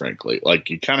think, frankly. Like,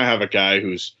 you kind of have a guy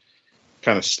who's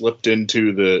kind of slipped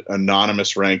into the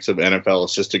anonymous ranks of NFL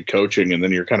assistant coaching, and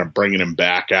then you're kind of bringing him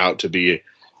back out to be,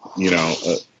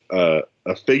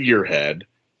 a figurehead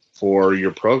for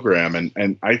your program.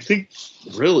 And I think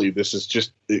really this is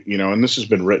just, and this has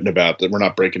been written about, that we're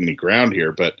not breaking any ground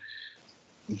here, but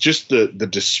just the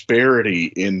disparity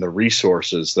in the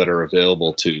resources that are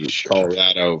available to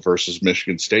Colorado versus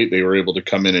Michigan State. They were able to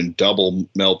come in and double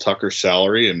Mel Tucker's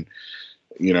salary and,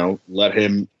 let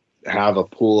him have a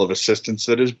pool of assistants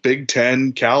that is Big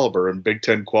Ten caliber and Big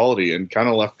Ten quality, and kind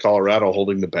of left Colorado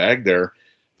holding the bag there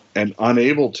and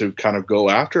unable to kind of go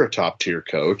after a top tier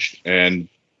coach. And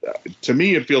to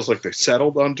me, it feels like they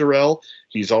settled on Darrell.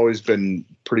 He's always been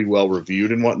pretty well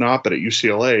reviewed and whatnot, but at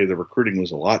UCLA, the recruiting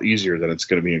was a lot easier than it's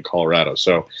going to be in Colorado.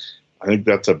 So I think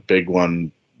that's a big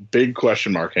one, big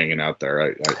question mark hanging out there.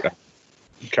 I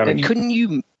kind of couldn't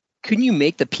you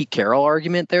make the Pete Carroll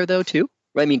argument there though too?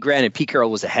 I mean, granted, Pete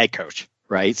Carroll was a head coach,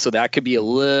 right? So that could be a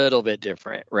little bit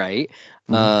different, right?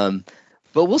 Mm-hmm.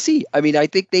 But we'll see. I mean, I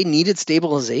think they needed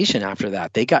stabilization after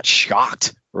that. They got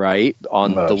shocked, right,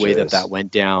 on the way that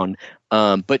went down.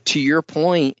 But to your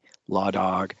point, Law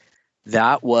Dog,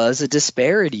 that was a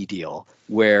disparity deal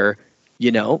where,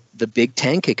 the Big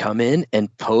Ten could come in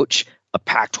and poach a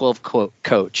Pac-12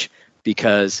 coach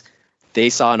because they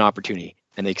saw an opportunity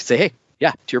and they could say, hey,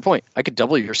 yeah, to your point, I could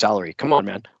double your salary. Come on,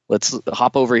 man. Let's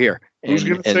hop over here. Who's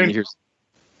going to say?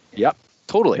 Yep,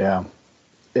 totally. Yeah,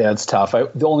 it's tough.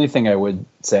 The only thing I would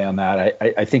say on that,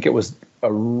 I think it was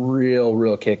a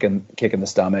real kick in the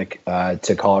stomach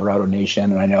to Colorado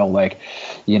Nation. And I know,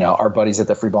 our buddies at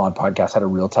the Free Ballin' Podcast had a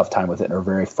real tough time with it and are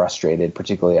very frustrated,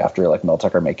 particularly after Mel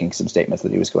Tucker making some statements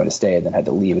that he was going to stay and then had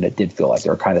to leave. And it did feel like they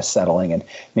were kind of settling. And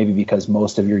maybe because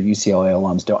most of your UCLA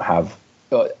alums don't have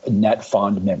net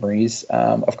fond memories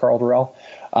of Karl Dorrell.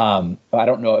 I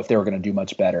don't know if they were going to do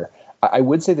much better. I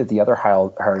would say that the other hire,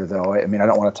 though, I mean, I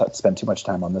don't want to spend too much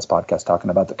time on this podcast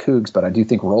talking about the Cougs, but I do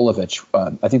think Rolovich,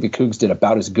 I think the Cougs did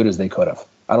about as good as they could have.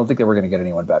 I don't think they were going to get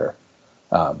anyone better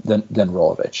than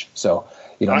Rolovich. So,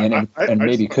 and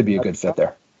maybe could be a good fit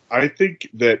there. I think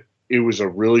that it was a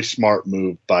really smart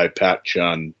move by Pat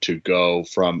Chun to go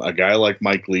from a guy like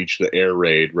Mike Leach, the air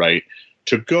raid, right,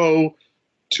 to go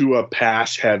to a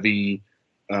pass-heavy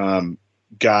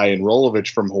guy in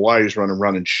Rolovich from Hawaii's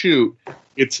run and shoot.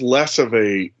 It's less of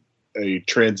a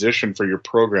transition for your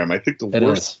program. I think the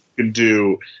worst you can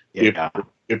do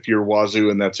if you're Wazoo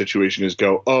in that situation is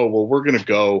go, oh, well, we're going to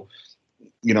go,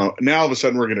 now all of a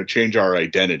sudden we're going to change our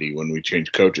identity when we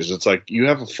change coaches. It's like you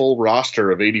have a full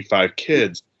roster of 85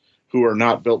 kids who are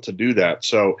not built to do that.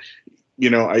 So,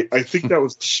 I think that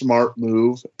was a smart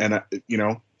move. And,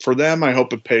 for them, I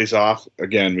hope it pays off.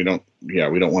 Again, we don't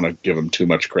want to give them too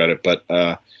much credit, but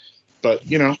I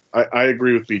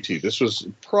agree with BT. This was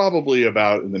probably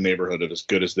about in the neighborhood of as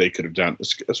good as they could have done,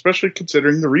 especially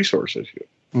considering the resource issue.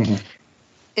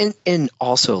 Mm-hmm. And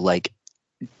also,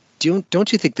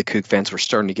 don't you think the Coug fans were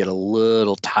starting to get a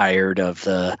little tired of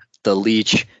the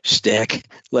Leach shtick?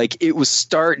 It was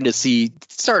starting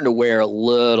to wear a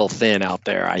little thin out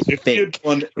there. I think. If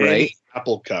won right?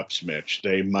 Apple Cups, Mitch,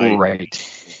 they might. Right.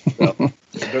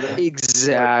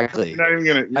 Exactly. You're not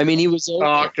even gonna. He was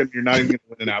talk, and you're not even going to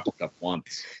win an Apple Cup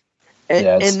once.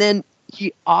 And then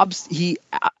he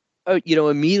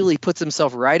immediately puts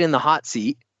himself right in the hot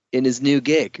seat in his new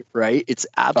gig. Right. It's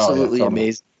absolutely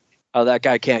amazing how that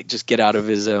guy can't just get out of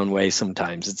his own way.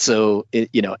 Sometimes it's so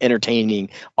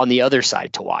entertaining on the other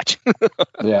side to watch.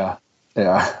 Yeah.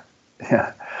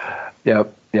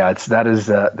 Yep. Yeah,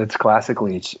 that's classic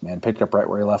Leach, man. Picked up right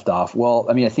where he left off. Well,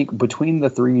 I mean, I think between the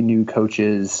three new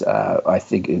coaches, I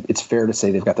think it's fair to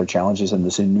say they've got their challenges in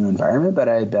this new environment. But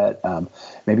I bet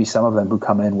maybe some of them who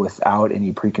come in without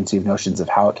any preconceived notions of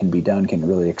how it can be done can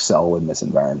really excel in this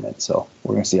environment. So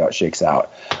we're going to see how it shakes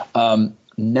out.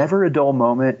 Never a dull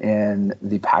moment in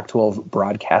the Pac-12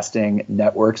 broadcasting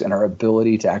networks and our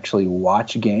ability to actually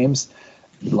watch games.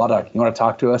 Lada, you want to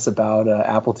talk to us about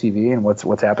Apple TV and what's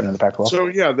happening in the Pac-12? So,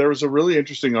 yeah, there was a really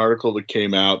interesting article that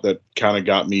came out that kind of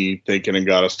got me thinking and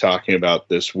got us talking about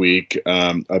this week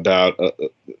about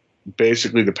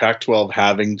basically the Pac-12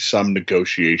 having some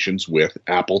negotiations with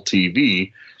Apple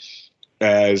TV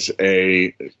as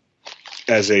a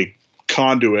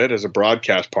conduit, as a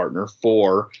broadcast partner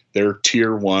for their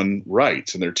tier 1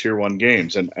 rights and their tier 1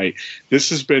 games. And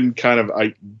this has been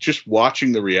just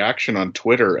watching the reaction on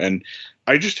Twitter, and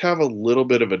I just have a little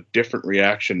bit of a different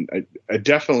reaction. I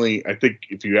think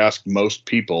if you ask most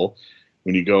people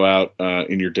when you go out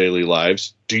in your daily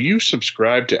lives, do you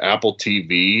subscribe to Apple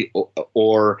TV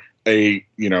or a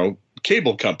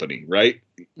cable company, right?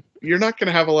 You're not going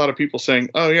to have a lot of people saying,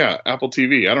 "Oh yeah, Apple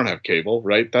TV. I don't have cable,"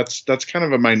 right? That's kind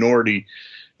of a minority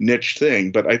niche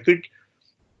thing. But I think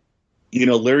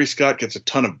Larry Scott gets a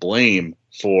ton of blame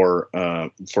for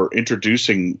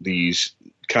introducing these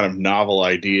kind of novel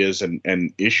ideas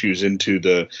and issues into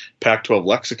the Pac-12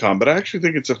 lexicon. But I actually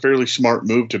think it's a fairly smart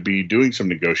move to be doing some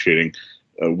negotiating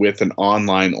with an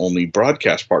online-only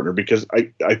broadcast partner, because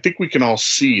I think we can all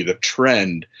see the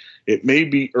trend. It may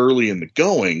be early in the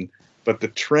going, but the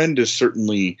trend is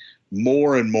certainly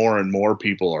more and more and more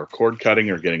people are cord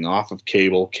cutting or getting off of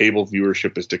cable. Cable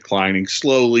viewership is declining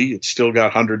slowly. It's still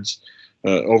got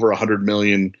over 100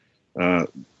 million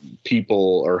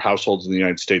people or households in the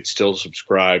United States still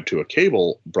subscribe to a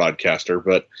cable broadcaster.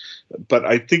 But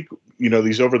I think,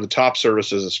 these over-the-top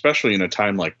services, especially in a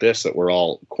time like this that we're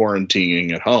all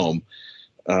quarantining at home,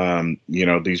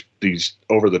 these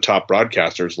over-the-top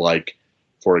broadcasters like,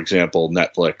 for example,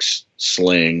 Netflix,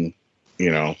 Sling,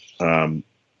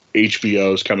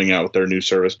 HBO's coming out with their new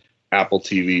service, Apple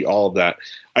TV, all of that.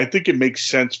 I think it makes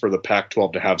sense for the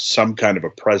Pac-12 to have some kind of a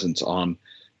presence on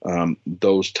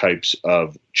those types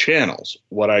of channels.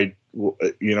 I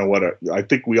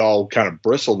think we all kind of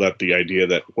bristled at the idea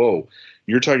that, whoa,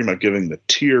 you're talking about giving the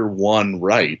tier 1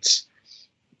 rights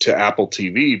to Apple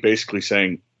TV, basically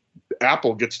saying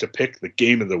Apple gets to pick the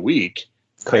game of the week.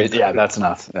 Crazy. Yeah, that's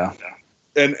nuts. Yeah.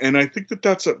 And I think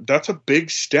that's a big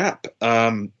step.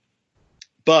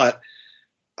 But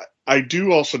I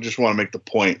do also just want to make the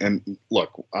point, and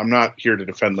look, I'm not here to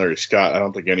defend Larry Scott. I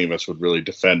don't think any of us would really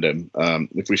defend him.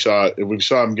 If we saw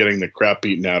him getting the crap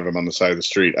beaten out of him on the side of the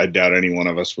street, I doubt any one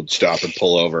of us would stop and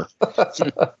pull over.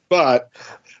 But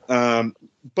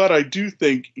I do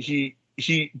think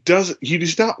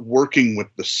he's not working with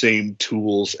the same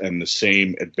tools and the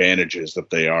same advantages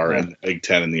that they are in the Big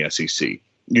Ten and the SEC.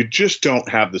 You just don't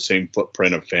have the same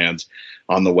footprint of fans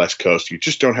on the West Coast. You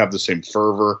just don't have the same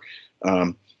fervor.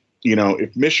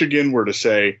 If Michigan were to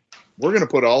say, we're going to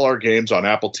put all our games on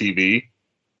Apple TV,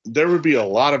 there would be a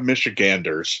lot of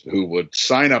Michiganders who would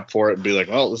sign up for it and be like,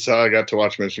 well, this is how I got to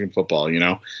watch Michigan football,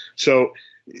 So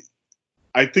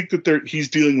I think that he's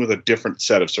dealing with a different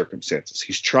set of circumstances.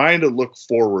 He's trying to look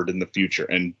forward in the future.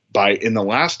 And in the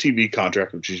last TV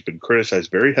contract, which he's been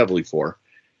criticized very heavily for,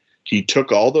 he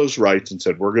took all those rights and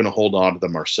said, we're going to hold on to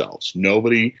them ourselves.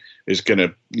 Nobody is going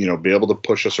to, be able to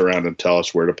push us around and tell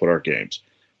us where to put our games.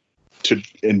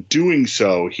 In doing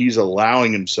so, he's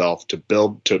allowing himself to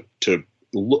build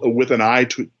with an eye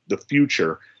to the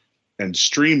future, and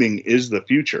streaming is the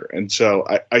future. And so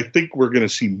I think we're going to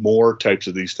see more types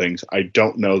of these things. I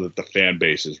don't know that the fan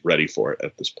base is ready for it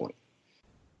at this point.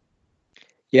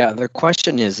 Yeah, the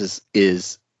question is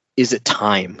it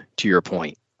time, to your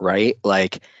point, right?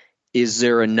 Like, is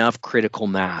there enough critical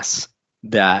mass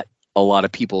that a lot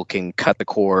of people can cut the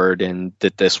cord and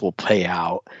that this will play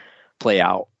out?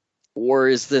 Or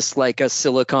is this like a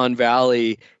Silicon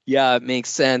Valley? Yeah, it makes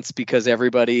sense because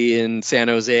everybody in San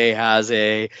Jose has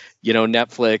a,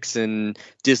 Netflix and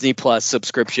Disney Plus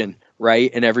subscription,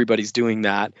 right? And everybody's doing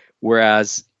that.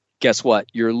 Whereas, guess what?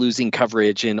 You're losing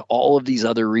coverage in all of these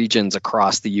other regions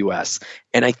across the US.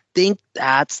 And I think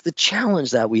that's the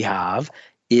challenge that we have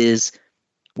is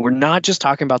we're not just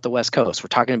talking about the West Coast. We're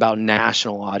talking about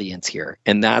national audience here.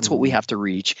 And that's what we have to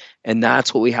reach. And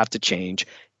that's what we have to change.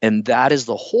 And that is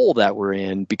the hole that we're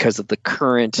in because of the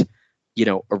current,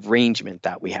 arrangement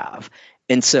that we have.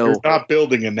 And so you're not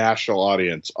building a national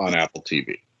audience on Apple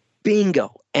TV.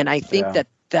 Bingo. And I think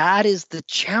that is the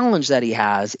challenge that he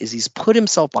has is he's put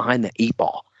himself behind the 8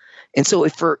 ball. And so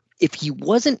if he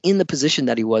wasn't in the position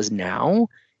that he was now,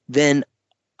 then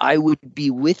I would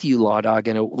be with you, Law Dog,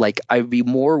 and I'd be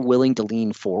more willing to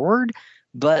lean forward.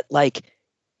 But like,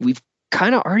 we've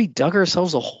kind of already dug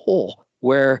ourselves a hole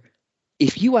where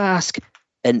if you ask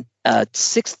a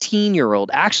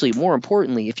 16-year-old, actually more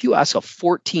importantly, if you ask a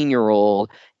 14-year-old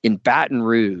in Baton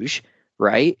Rouge,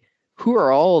 right, who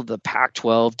are all of the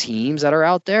Pac-12 teams that are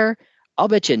out there, I'll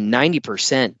bet you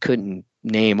 90% couldn't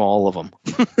name all of them.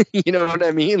 You know what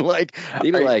I mean? Like,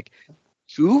 they'd be like,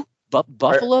 who?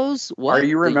 Buffaloes? What? Are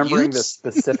you remembering the Utes?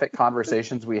 specific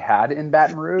conversations we had in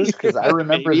Baton Rouge? Because I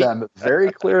remember them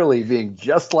very clearly being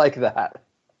just like that.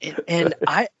 And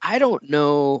I don't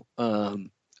know.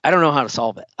 I don't know how to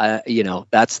solve it.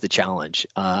 That's the challenge.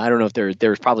 I don't know if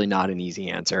there's probably not an easy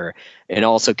answer, and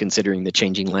also considering the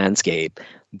changing landscape,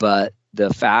 but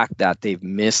the fact that they've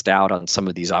missed out on some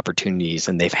of these opportunities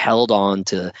and they've held on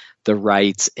to the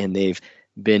rights and they've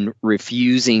been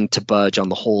refusing to budge on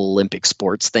the whole Olympic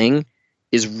sports thing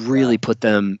is really put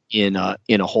them in a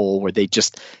hole where they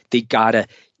gotta.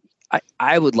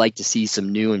 I would like to see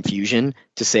some new infusion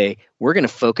to say we're going to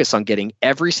focus on getting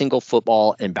every single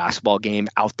football and basketball game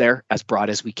out there as broad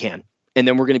as we can, and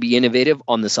then we're going to be innovative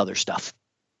on this other stuff.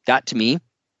 That to me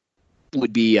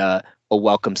would be a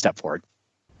welcome step forward.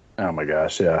 Oh my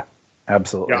gosh, yeah,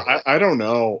 absolutely. Yeah, I don't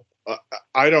know.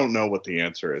 I don't know what the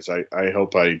answer is. I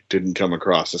hope I didn't come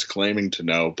across as claiming to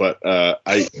know, but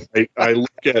I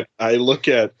look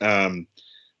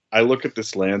at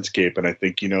this landscape and I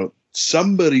think,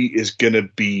 somebody is going to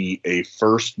be a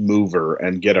first mover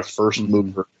and get a first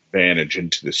mover advantage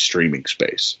into the streaming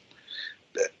space.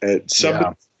 And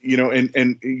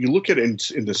you look at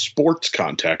it in the sports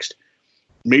context,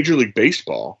 Major League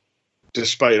Baseball,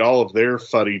 despite all of their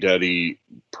fuddy-duddy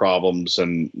problems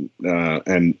and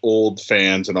old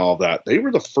fans and all that, they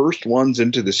were the first ones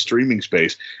into the streaming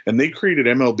space, and they created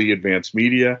MLB Advanced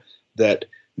Media that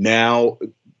now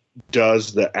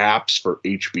does the apps for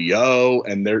HBO,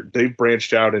 and they've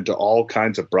branched out into all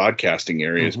kinds of broadcasting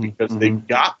areas because they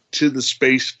got to the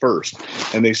space first,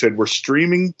 and they said, we're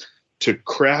streaming to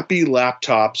crappy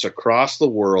laptops across the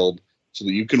world so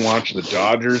that you can watch the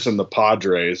Dodgers and the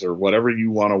Padres or whatever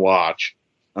you want to watch.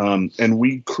 And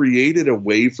we created a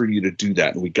way for you to do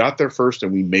that. And we got there first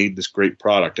and we made this great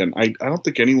product. And I don't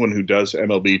think anyone who does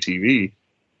MLB TV,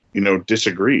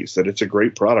 disagrees that it's a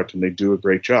great product and they do a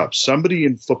great job. Somebody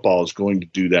in football is going to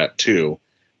do that too.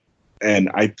 And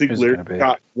I think Larry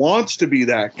Scott wants to be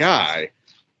that guy.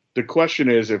 The question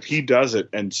is if he does it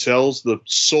and sells the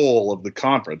soul of the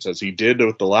conference as he did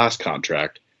with the last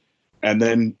contract, and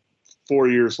then 4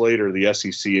 years later, the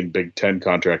SEC and Big Ten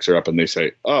contracts are up and they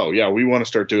say, oh yeah, we want to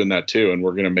start doing that too. And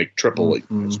we're going to make triple.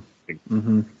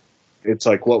 It's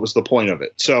like, what was the point of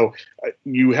it? So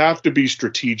you have to be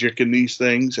strategic in these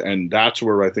things. And that's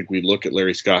where I think we look at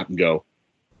Larry Scott and go,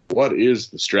 what is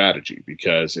the strategy?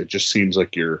 Because it just seems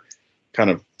like you're kind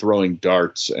of throwing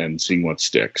darts and seeing what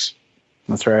sticks.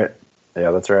 That's right. Yeah,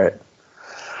 that's right.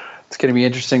 It's going to be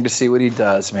interesting to see what he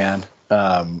does, man.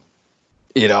 And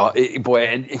he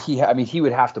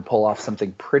would have to pull off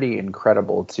something pretty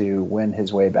incredible to win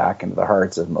his way back into the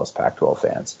hearts of most Pac-12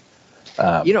 fans.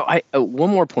 One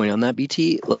more point on that,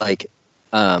 BT.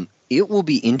 It will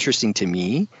be interesting to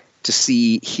me to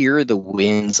hear the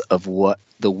winds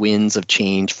of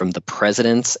change from the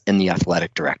presidents and the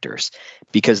athletic directors,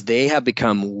 because they have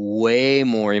become way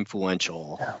more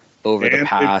influential over the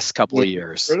past couple of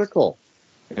years. Critical.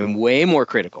 And way more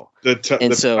critical. The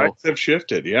tides have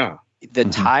shifted, yeah. The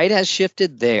tide has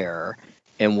shifted there.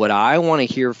 And what I want to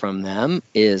hear from them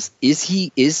is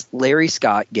Larry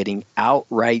Scott getting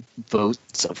outright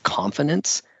votes of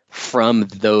confidence from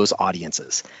those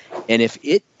audiences? And if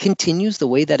it continues the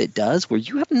way that it does, where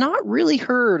you have not really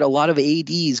heard a lot of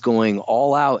ADs going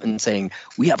all out and saying,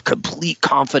 we have complete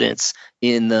confidence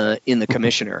in the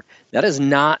commissioner, that has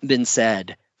not been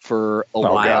said for a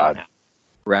while now,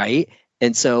 right?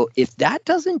 And so if that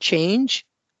doesn't change,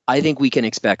 I think we can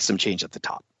expect some change at the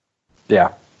top.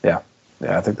 Yeah,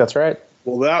 I think that's right.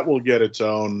 Well, that will get its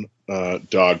own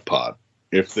dog pod.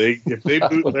 If they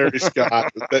boot Larry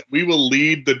Scott, that we will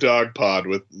lead the dog pod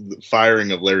with the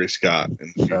firing of Larry Scott.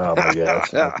 Oh my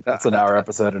gosh, that's an hour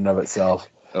episode in and of itself.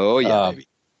 Oh yeah.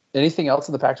 Anything else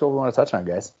in the Pac-12 we want to touch on,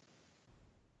 guys?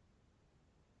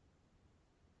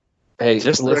 Hey,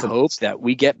 just let's hope that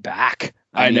we get back.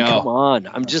 I mean, know. Come on,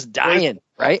 I'm just dying,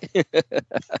 right?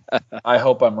 I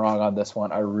hope I'm wrong on this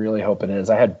one. I really hope it is.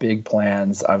 I had big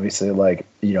plans. Obviously,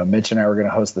 Mitch and I were going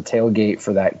to host the tailgate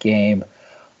for that game.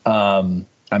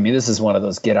 This is one of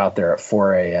those get out there at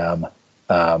 4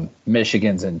 a.m.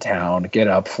 Michigan's in town. Get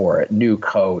up for it. New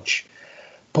coach.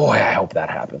 Boy, I hope that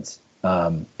happens.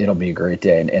 it'll be a great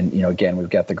day. And again, we've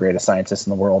got the greatest scientists in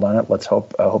the world on it.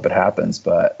 I hope it happens.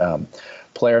 But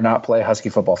play or not play, Husky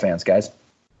football fans, guys.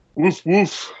 Woof,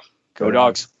 woof. Go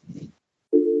Dogs.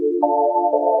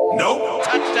 Nope.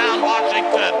 Touchdown,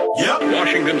 Washington. Yep.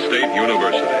 Washington State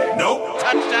University. Nope.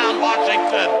 Touchdown,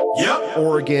 Washington. Yep.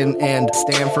 Oregon and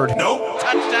Stanford Nope.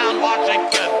 Touchdown,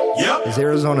 Washington. Yep. is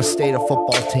Arizona State a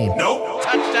football team. Nope.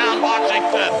 Touchdown,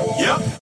 Washington. Yep.